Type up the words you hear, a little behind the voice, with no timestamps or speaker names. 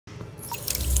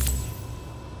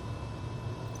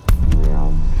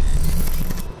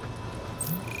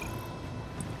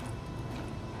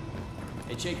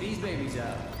check these babies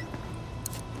out.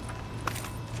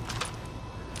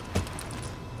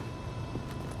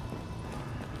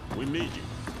 We need you.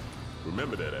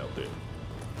 Remember that out there. Give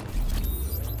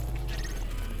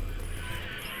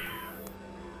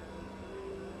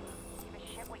a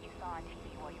shit what you saw on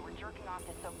TV while you were jerking off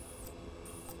to some...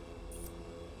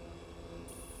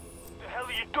 What the hell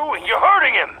are you doing? You're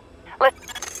hurting him!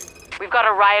 We've got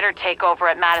a rioter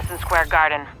takeover at Madison Square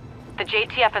Garden. The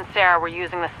JTF and Sarah were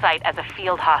using the site as a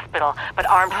field hospital, but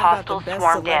armed hostiles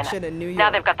swarmed in. Now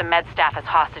they've got the med staff as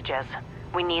hostages.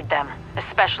 We need them,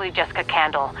 especially Jessica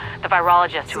Candle, the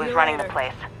virologist who is running the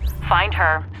place. Find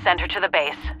her, send her to the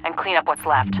base, and clean up what's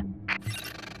left.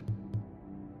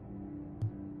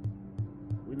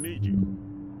 We need you.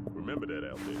 Remember that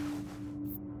out there.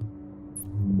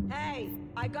 Hey,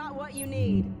 I got what you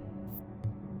need.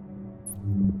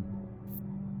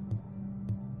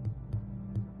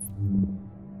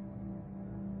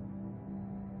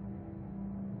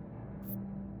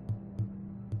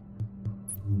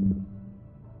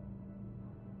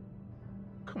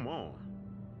 Come on.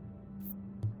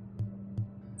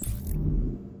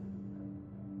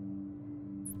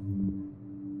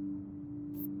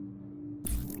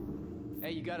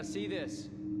 Hey, you gotta see this.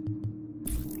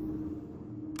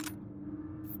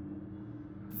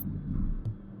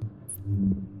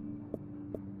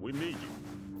 We need you.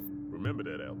 Remember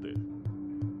that out there.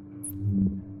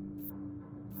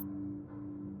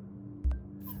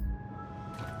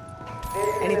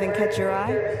 Anything catch your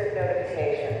eye?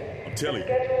 I'm telling you,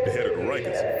 the head of the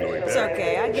Rikers, knowing that. It's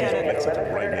okay, I get it. She's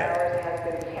something right now.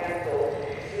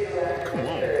 Come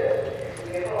on.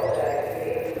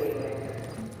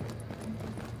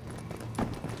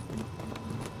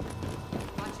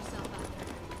 Watch yourself out there.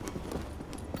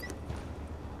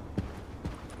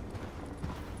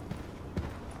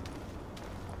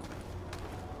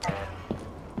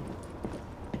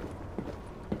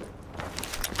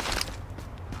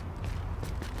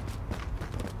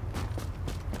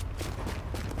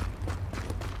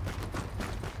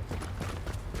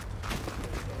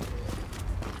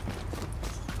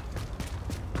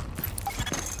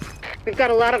 We've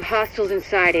got a lot of hostiles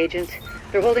inside, Agent.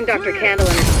 They're holding Dr. Candle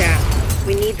and her staff.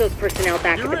 We need those personnel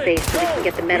back at the base so we can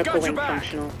get the medical wing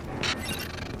functional.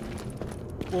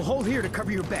 We'll hold here to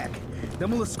cover your back.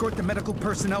 Then we'll escort the medical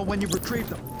personnel when you retrieve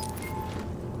them.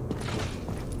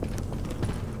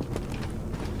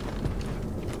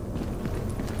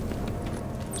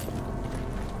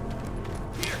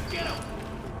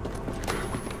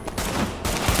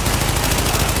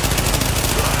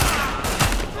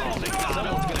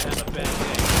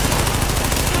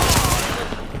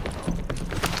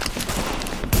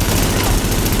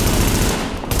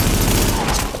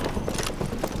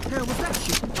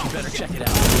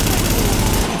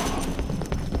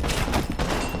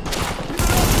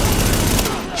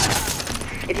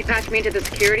 If you patch me into the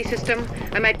security system,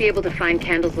 I might be able to find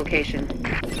Candle's location.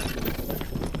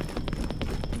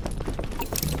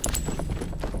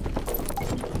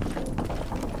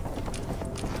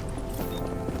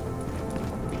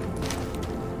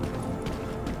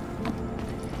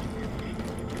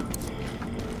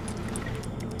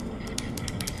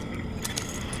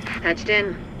 Patched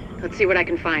in. Let's see what I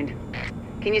can find.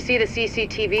 Can you see the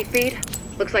CCTV feed?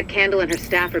 Looks like Candle and her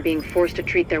staff are being forced to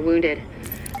treat their wounded.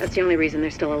 That's the only reason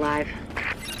they're still alive.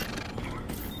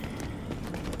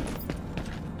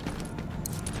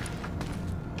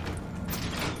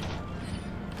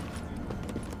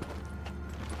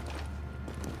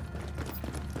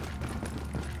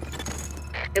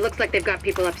 It looks like they've got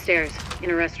people upstairs,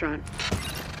 in a restaurant.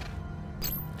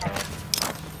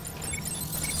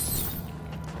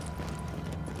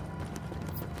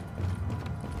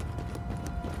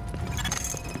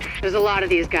 There's a lot of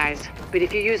these guys, but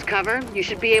if you use cover, you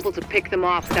should be able to pick them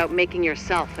off without making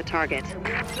yourself a target.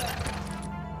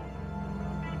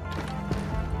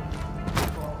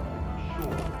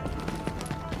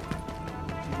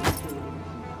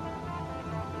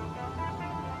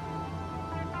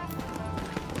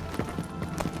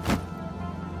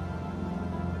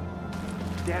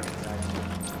 Damn it, guys.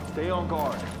 Stay on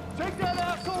guard. Take that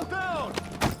asshole down!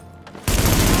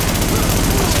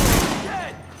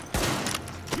 Dead!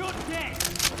 You're dead!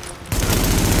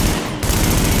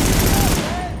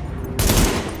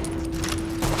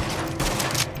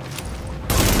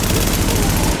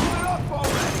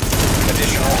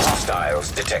 Additional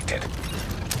hostiles detected.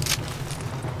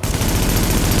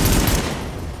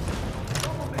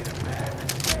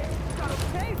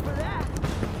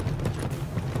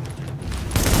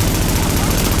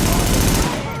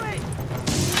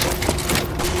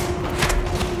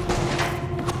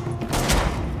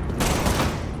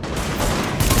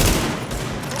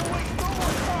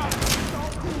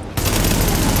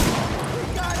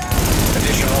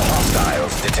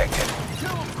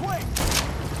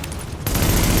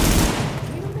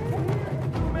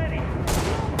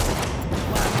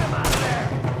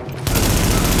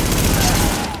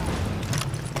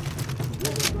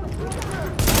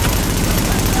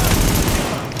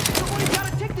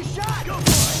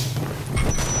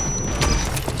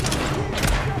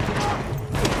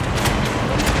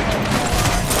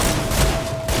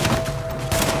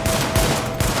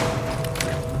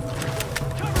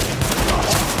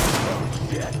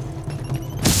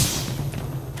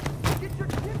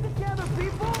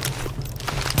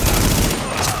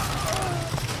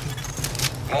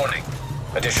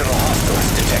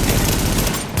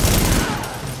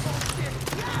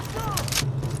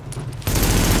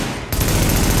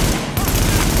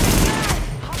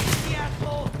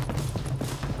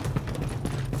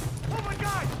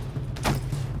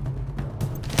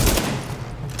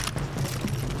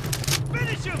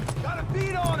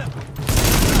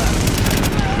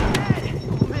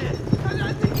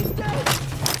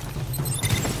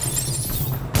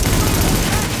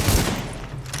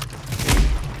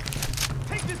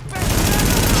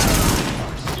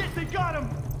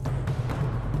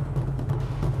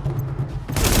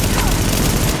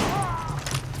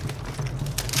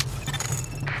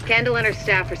 Candle and her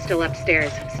staff are still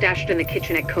upstairs, stashed in the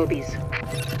kitchen at Kobe's.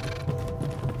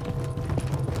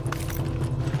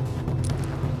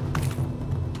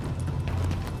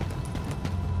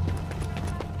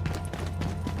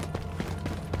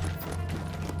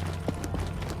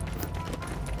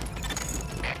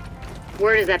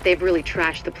 Word is that they've really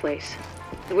trashed the place.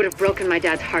 It would have broken my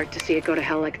dad's heart to see it go to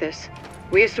hell like this.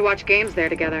 We used to watch games there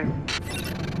together.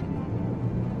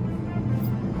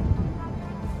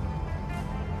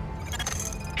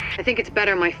 I think it's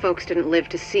better my folks didn't live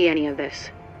to see any of this.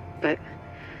 But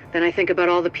then I think about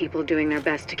all the people doing their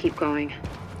best to keep going.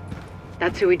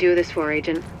 That's who we do this for,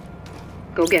 Agent.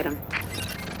 Go get them.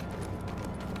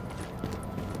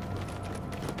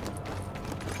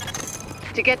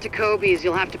 To get to Kobe's,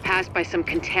 you'll have to pass by some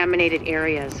contaminated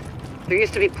areas. There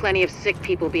used to be plenty of sick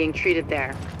people being treated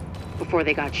there before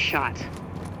they got shot.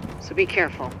 So be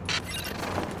careful.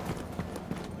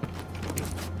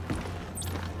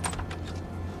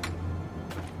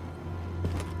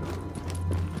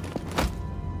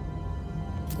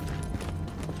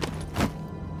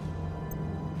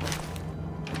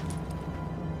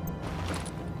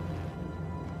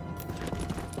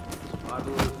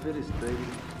 Survival of the fittest, baby.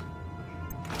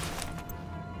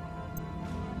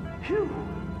 Phew!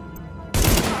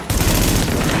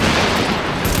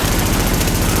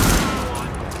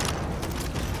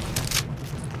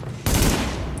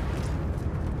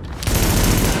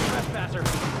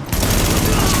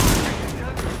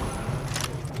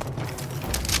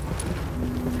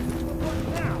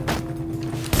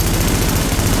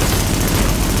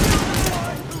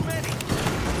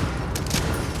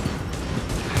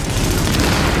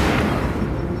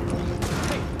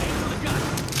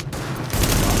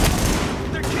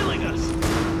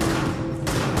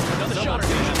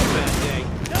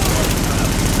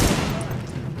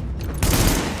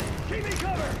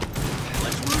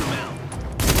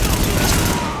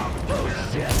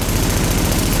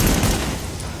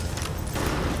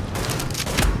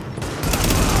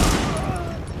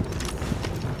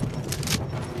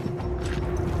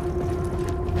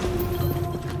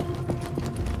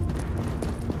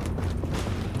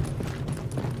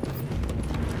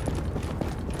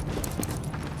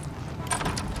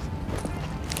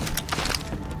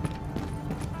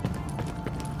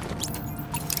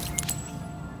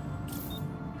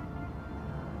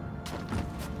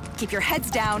 Keep your heads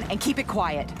down and keep it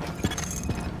quiet.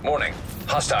 Warning.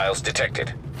 Hostiles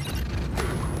detected.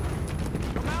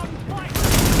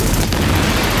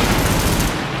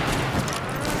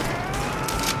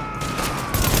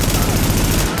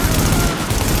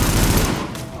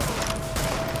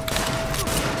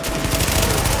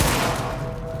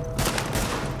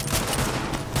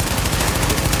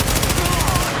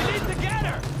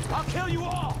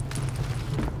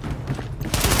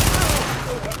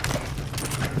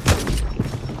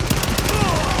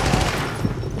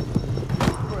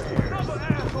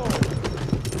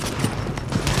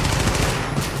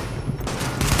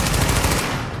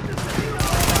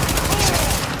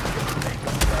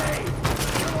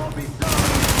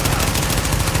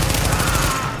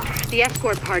 The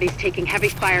escort party's taking heavy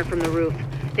fire from the roof.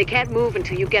 They can't move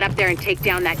until you get up there and take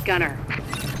down that gunner.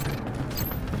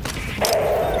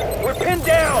 We're pinned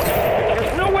down!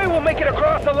 There's no way we'll make it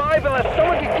across alive unless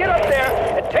someone can get up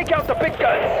there and take out the big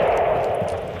guns!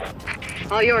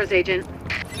 All yours, Agent.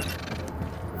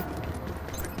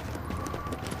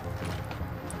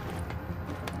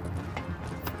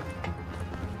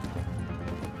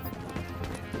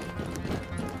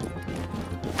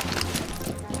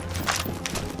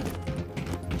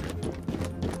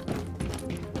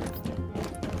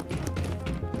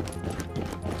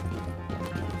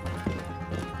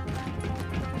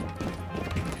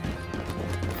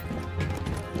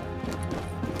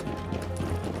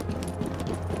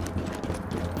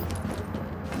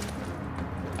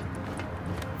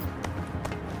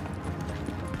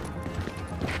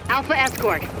 Alpha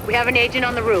Escort, we have an agent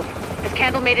on the roof. Has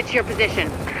Candle made it to your position?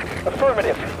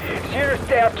 Affirmative. She and her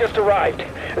staff just arrived.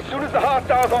 As soon as the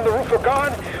hostiles on the roof are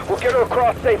gone, we'll get her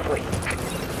across safely.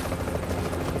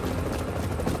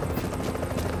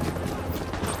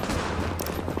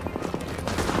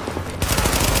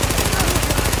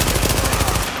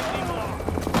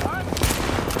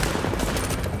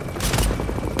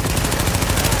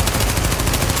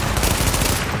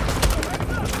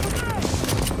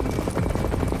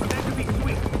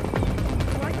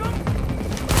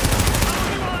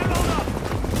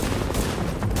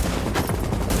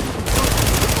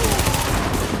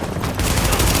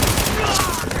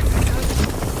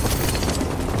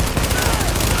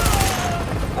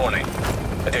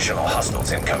 Additional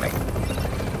hostiles incoming.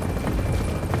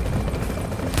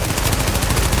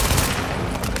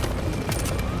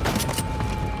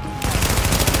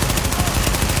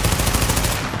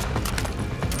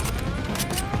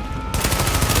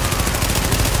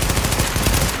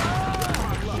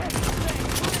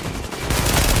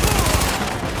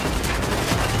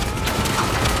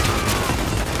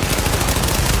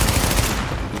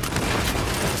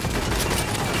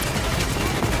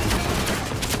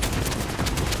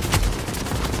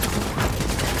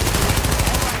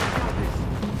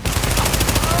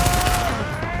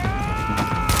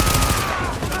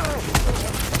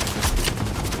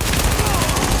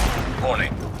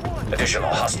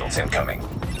 hostiles incoming.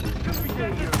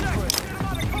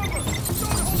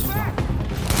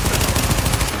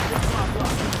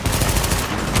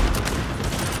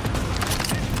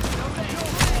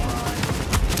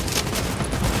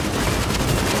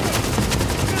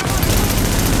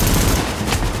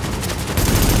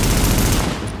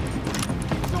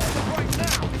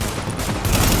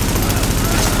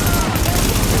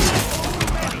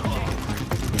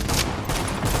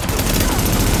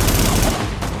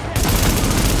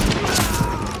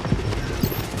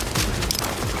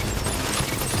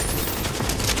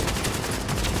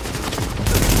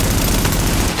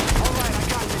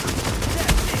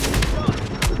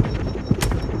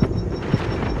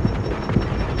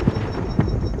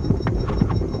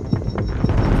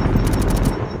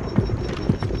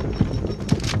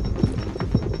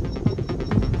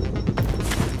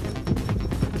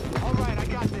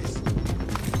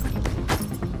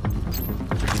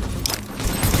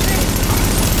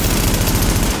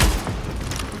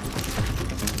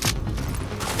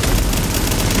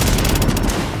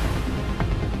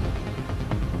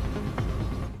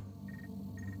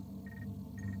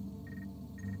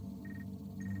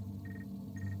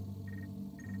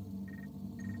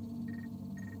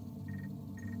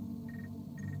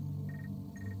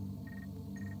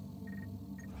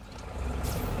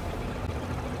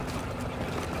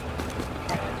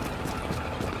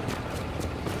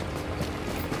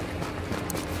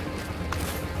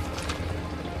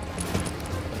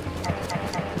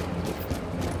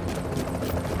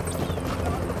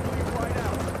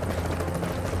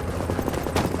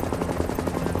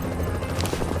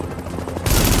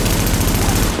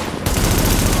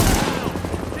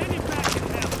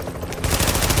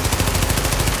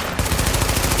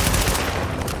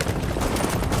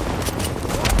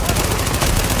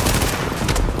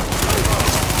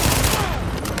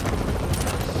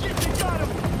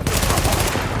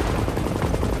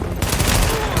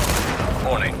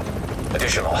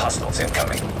 Additional hostiles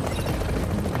incoming.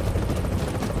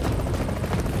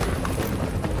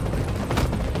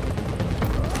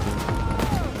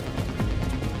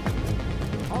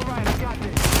 All right, I got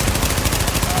this.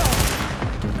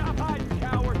 Stop hiding,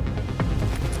 coward.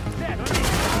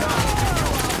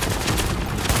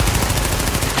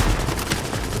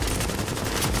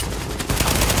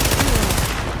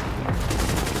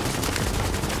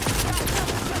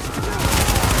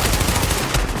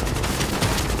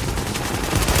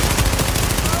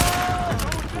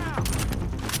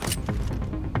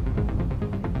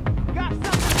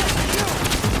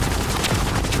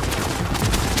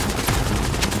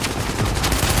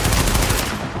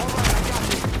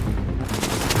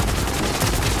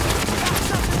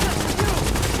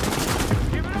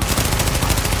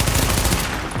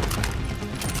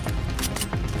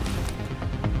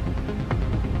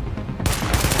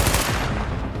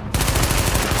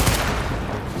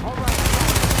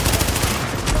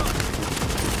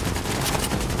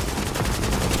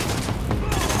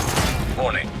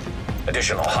 Warning.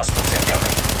 Additional hostiles incoming.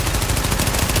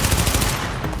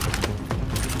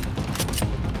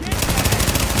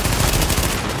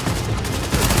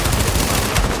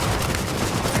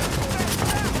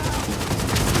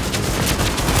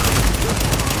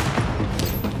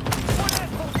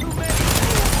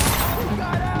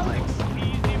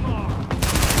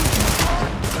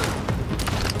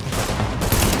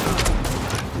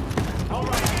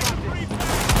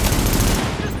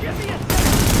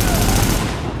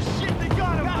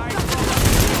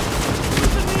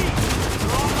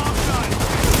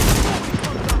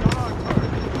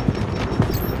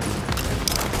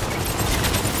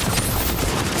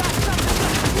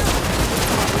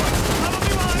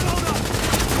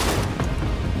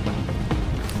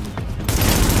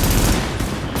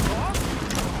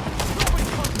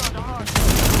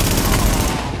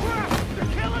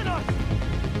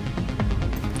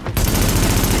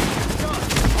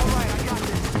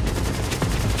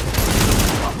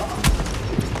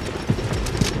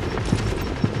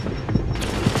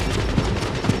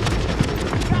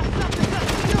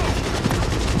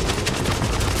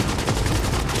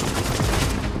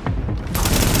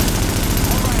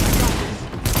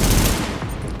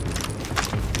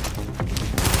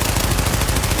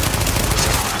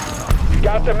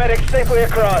 Got the medics safely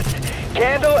across.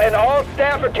 Candle and all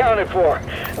staff accounted for.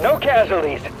 No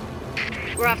casualties.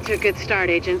 We're off to a good start,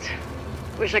 agents.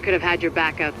 Wish I could have had your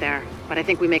back out there, but I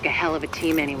think we make a hell of a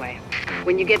team anyway.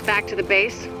 When you get back to the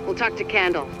base, we'll talk to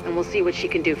Candle, and we'll see what she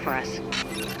can do for us.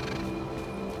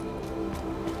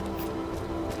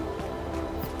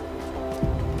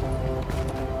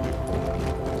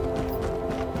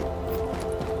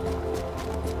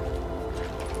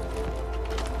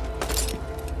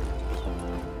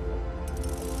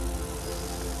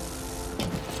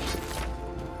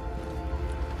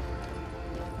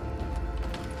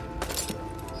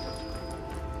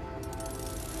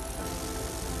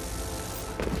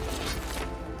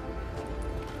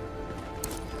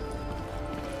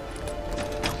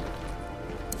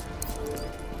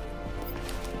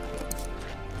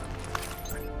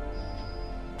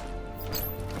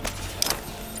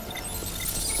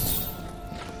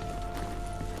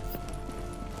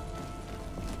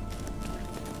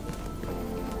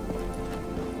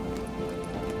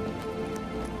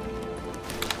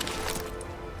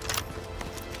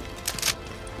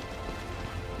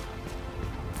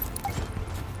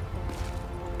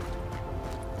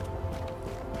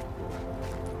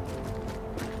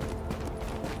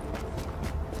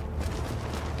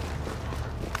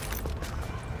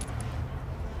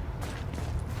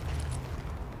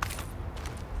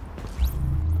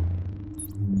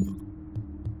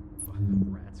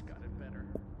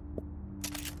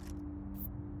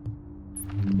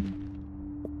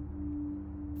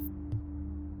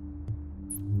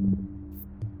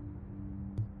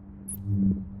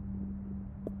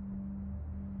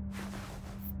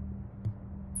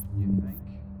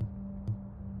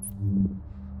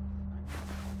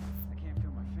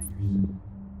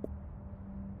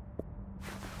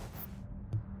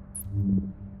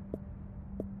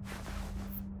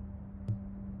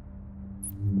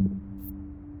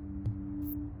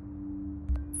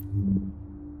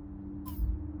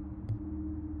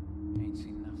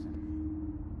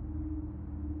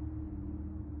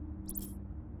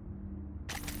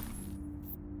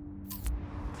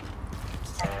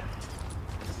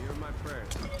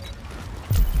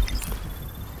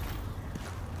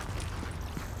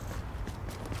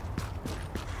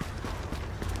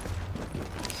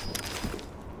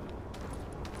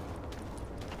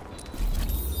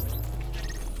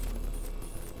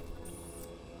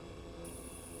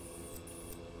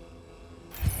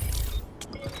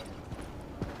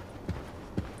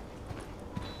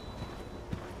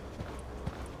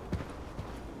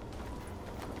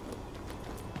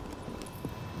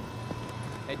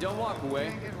 don't walk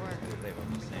away.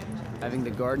 Having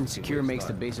the garden secure makes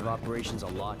the base of operations a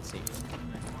lot safer.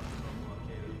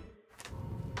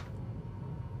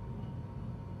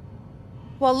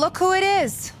 Well, look who it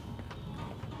is.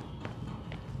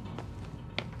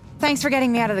 Thanks for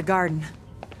getting me out of the garden.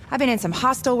 I've been in some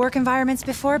hostile work environments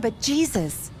before, but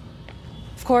Jesus.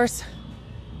 Of course,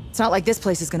 it's not like this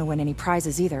place is gonna win any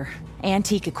prizes either.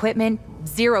 Antique equipment,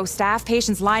 0 staff,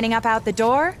 patients lining up out the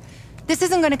door. This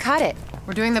isn't gonna cut it.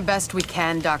 We're doing the best we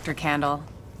can, Dr. Candle.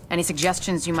 Any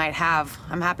suggestions you might have,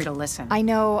 I'm happy to listen. I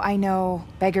know.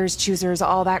 Beggars, choosers,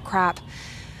 all that crap.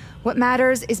 What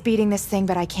matters is beating this thing,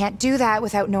 but I can't do that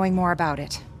without knowing more about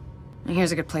it.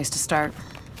 Here's a good place to start.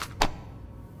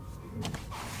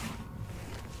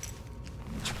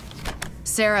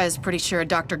 Sarah is pretty sure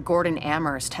Dr. Gordon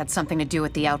Amherst had something to do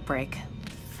with the outbreak.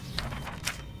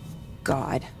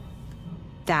 God.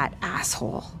 That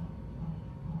asshole.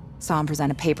 Saw him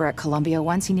present a paper at Columbia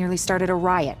once. He nearly started a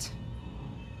riot.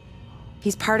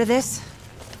 He's part of this.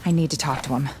 I need to talk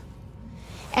to him.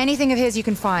 Anything of his you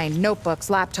can find. Notebooks,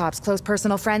 laptops, close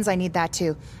personal friends, I need that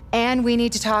too. And we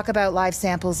need to talk about live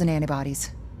samples and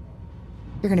antibodies.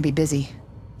 You're gonna be busy.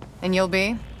 And you'll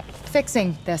be?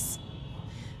 Fixing this.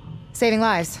 Saving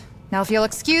lives. Now if you'll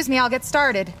excuse me, I'll get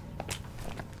started.